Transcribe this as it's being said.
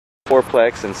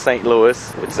fourplex in St.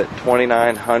 Louis. It's at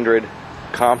 2900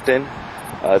 Compton.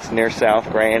 It's near South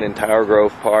Grand in Tower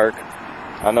Grove Park.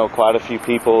 I know quite a few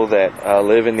people that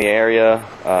live in the area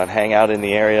and hang out in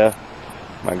the area.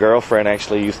 My girlfriend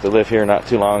actually used to live here not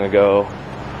too long ago.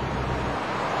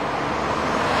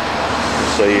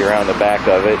 I'll show you around the back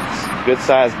of it. It's a good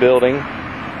sized building.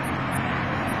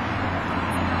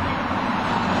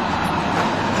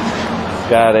 It's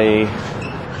got a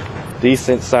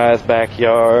decent sized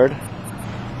backyard,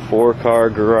 4-car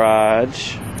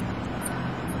garage.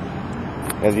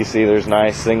 As you see, there's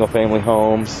nice single family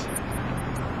homes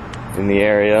in the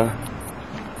area.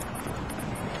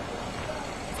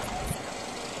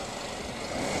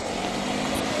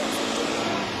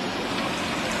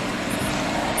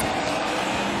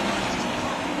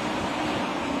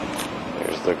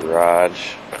 There's the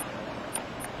garage.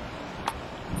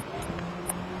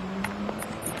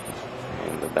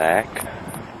 In the back.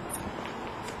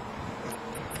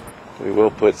 We will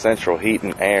put central heat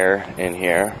and air in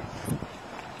here.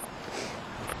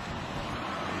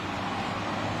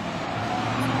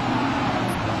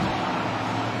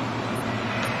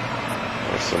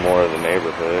 There's some more of the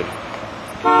neighborhood.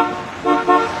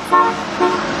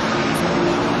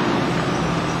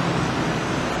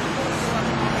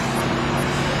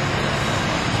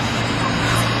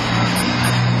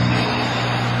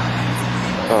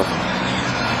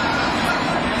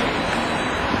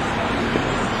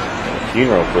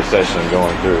 Funeral procession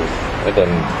going through. That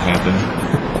doesn't happen.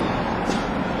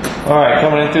 Alright,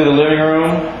 coming in through the living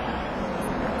room.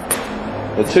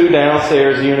 The 2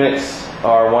 downstairs units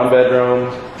are 1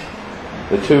 bedroom.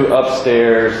 The 2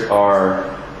 upstairs are,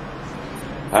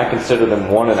 I consider them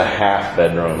 1.5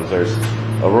 bedrooms. There's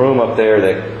a room up there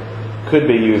that could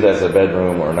be used as a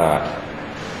bedroom or not.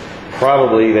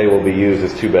 Probably they will be used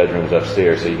as 2 bedrooms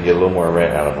upstairs, so you can get a little more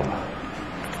rent out of them.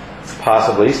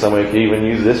 Possibly somebody could even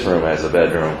use this room as a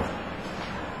bedroom.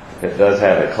 It does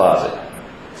have a closet.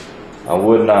 I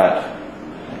would not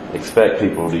expect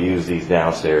people to use these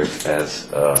downstairs as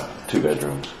 2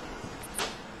 bedrooms.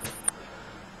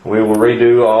 We will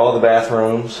redo all the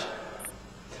bathrooms.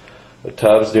 The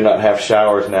tubs do not have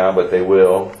showers now, but they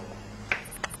will.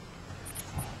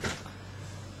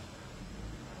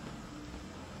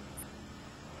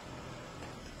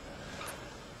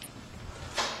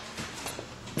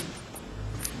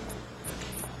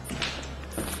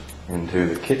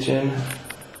 Into the kitchen.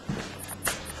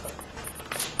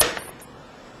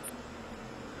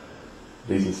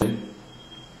 Decency.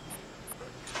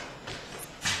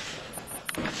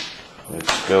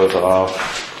 Which goes off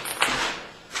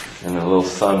in a little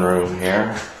sunroom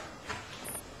here,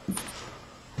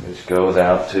 which goes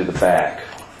out to the back.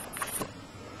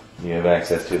 You have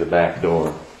access to the back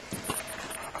door.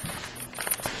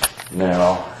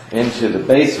 Now, into the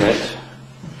basement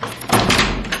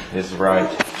is right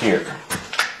here.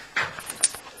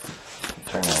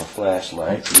 Turn on a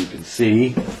flashlight so you can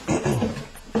see.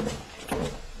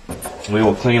 We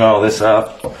will clean all this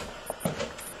up.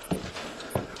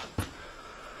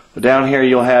 But down here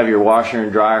you'll have your washer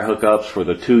and dryer hookups for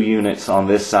the 2 units on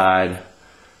this side.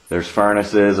 There's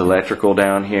furnaces, electrical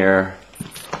down here.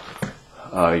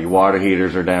 Your water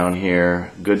heaters are down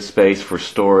here. Good space for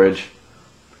storage.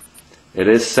 It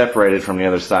is separated from the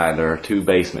other side. There are 2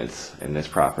 basements in this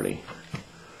property.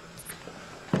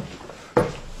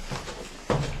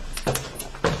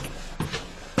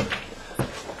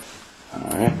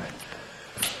 Alright.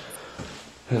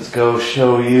 Let's go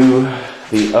show you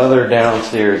the other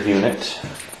downstairs unit.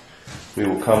 We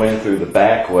will come in through the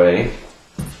back way.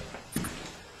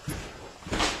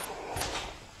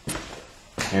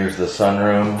 Here's the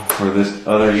sunroom for this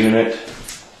other unit.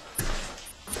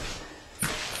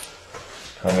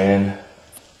 Come in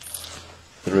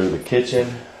through the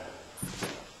kitchen.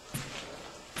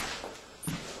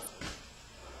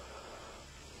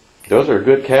 Those are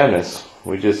good cabinets.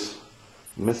 We just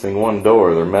missing 1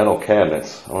 door. They're metal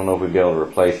cabinets. I don't know if we'd be able to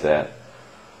replace that.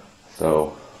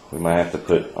 So we might have to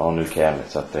put all new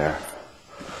cabinets up there.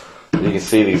 You can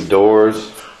see these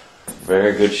doors.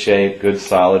 Very good shape, good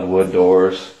solid wood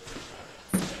doors.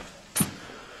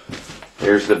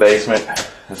 Here's the basement,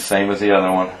 the same as the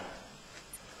other one.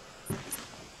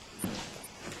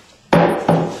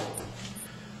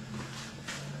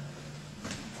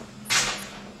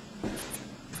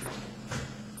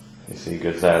 You see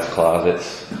good sized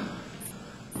closets,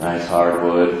 nice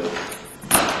hardwood.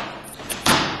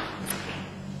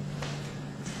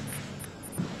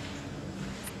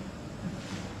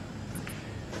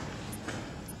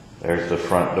 There's the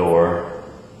front door.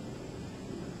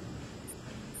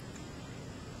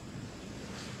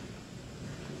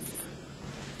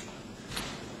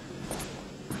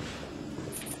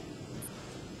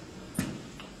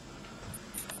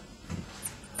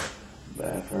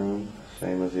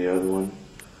 Same as the other one.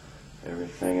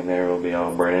 Everything in there will be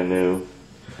all brand new.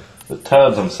 The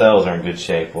tubs themselves are in good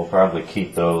shape. We'll probably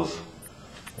keep those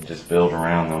and just build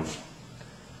around them.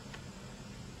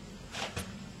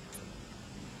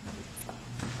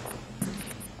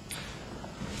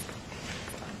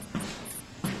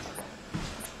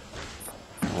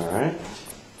 Alright,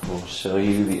 we'll show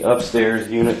you the upstairs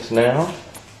units now.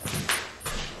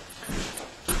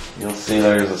 You'll see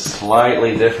there's a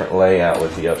slightly different layout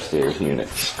with the upstairs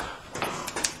units.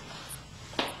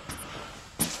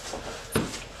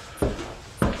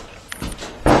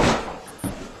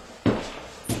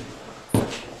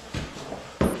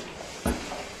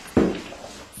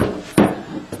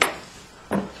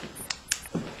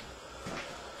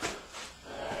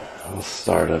 We'll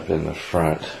start up in the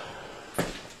front.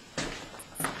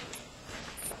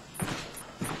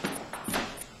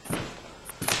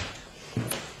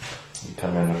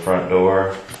 Come in the front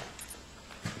door.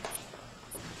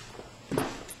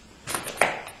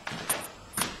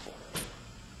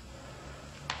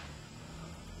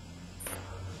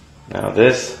 Now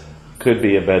this could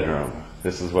be a bedroom.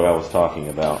 This is what I was talking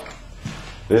about.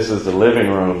 This is the living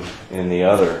room in the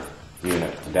other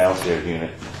unit, the downstairs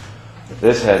unit.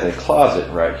 This has a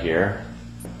closet right here.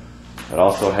 It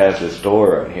also has this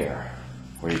door right here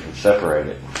where you can separate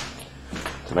it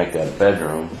to make that a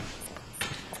bedroom.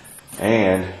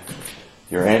 And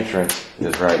your entrance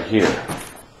is right here.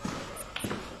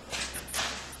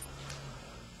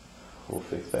 We'll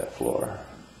fix that floor.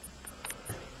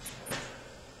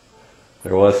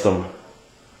 There was some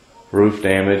roof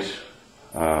damage.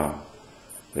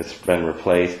 It's been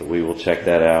replaced, but we will check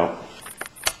that out.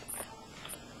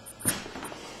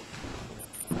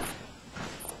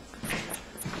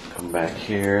 Come back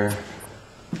here.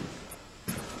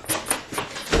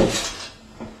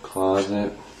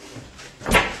 Closet.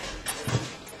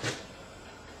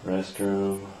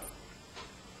 Restroom.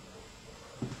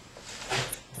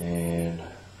 And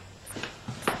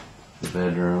the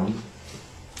bedroom.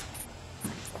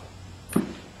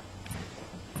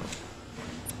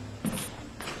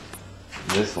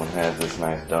 This one has this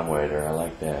nice dumbwaiter. I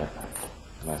like that.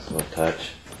 Nice little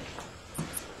touch.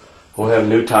 We'll have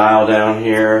new tile down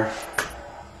here.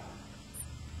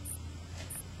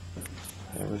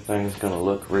 Everything's going to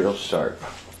look real sharp.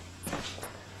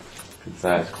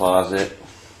 Inside closet.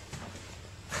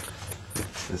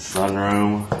 This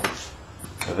sunroom.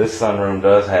 Now this sunroom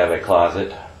does have a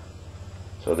closet.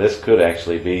 So this could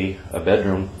actually be a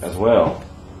bedroom as well.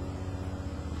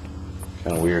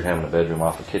 Kind of weird having a bedroom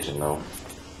off the kitchen though.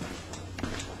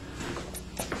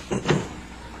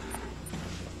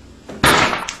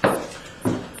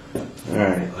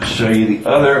 Alright, let's show you the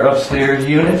other upstairs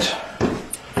unit.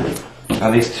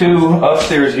 Now these two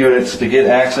upstairs units, to get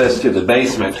access to the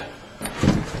basement,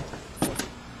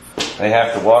 they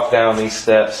have to walk down these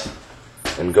steps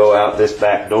and go out this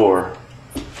back door.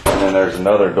 And then there's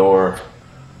another door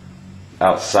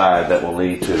outside that will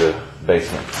lead to the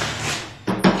basement.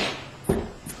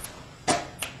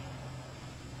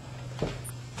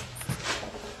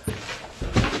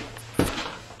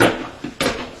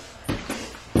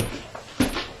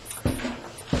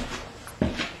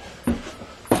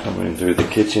 Coming through the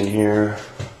kitchen here,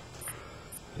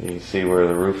 you see where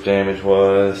the roof damage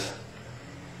was.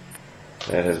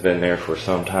 That has been there for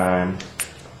some time.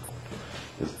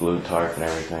 This blue tarp and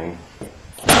everything.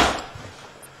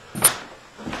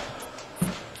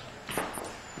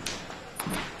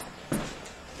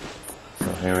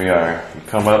 So here we are. You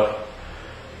come up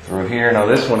through here. Now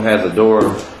this one has a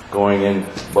door going in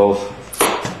both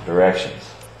directions.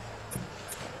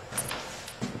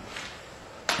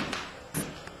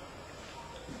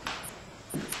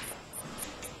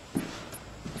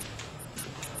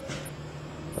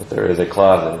 But there is a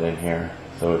closet in here,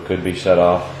 so it could be shut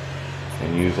off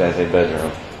and used as a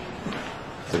bedroom.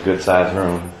 It's a good sized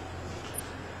room.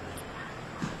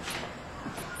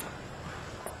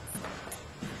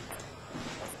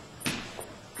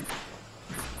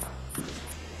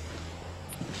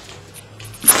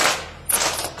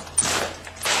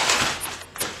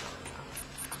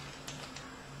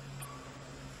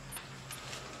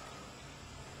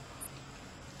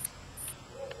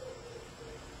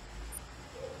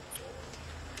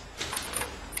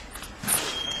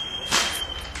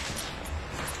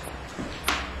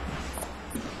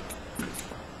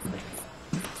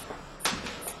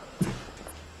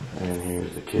 And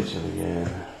here's the kitchen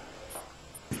again.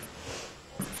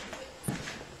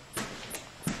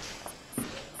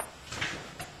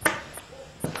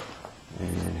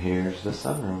 And here's the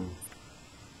sunroom.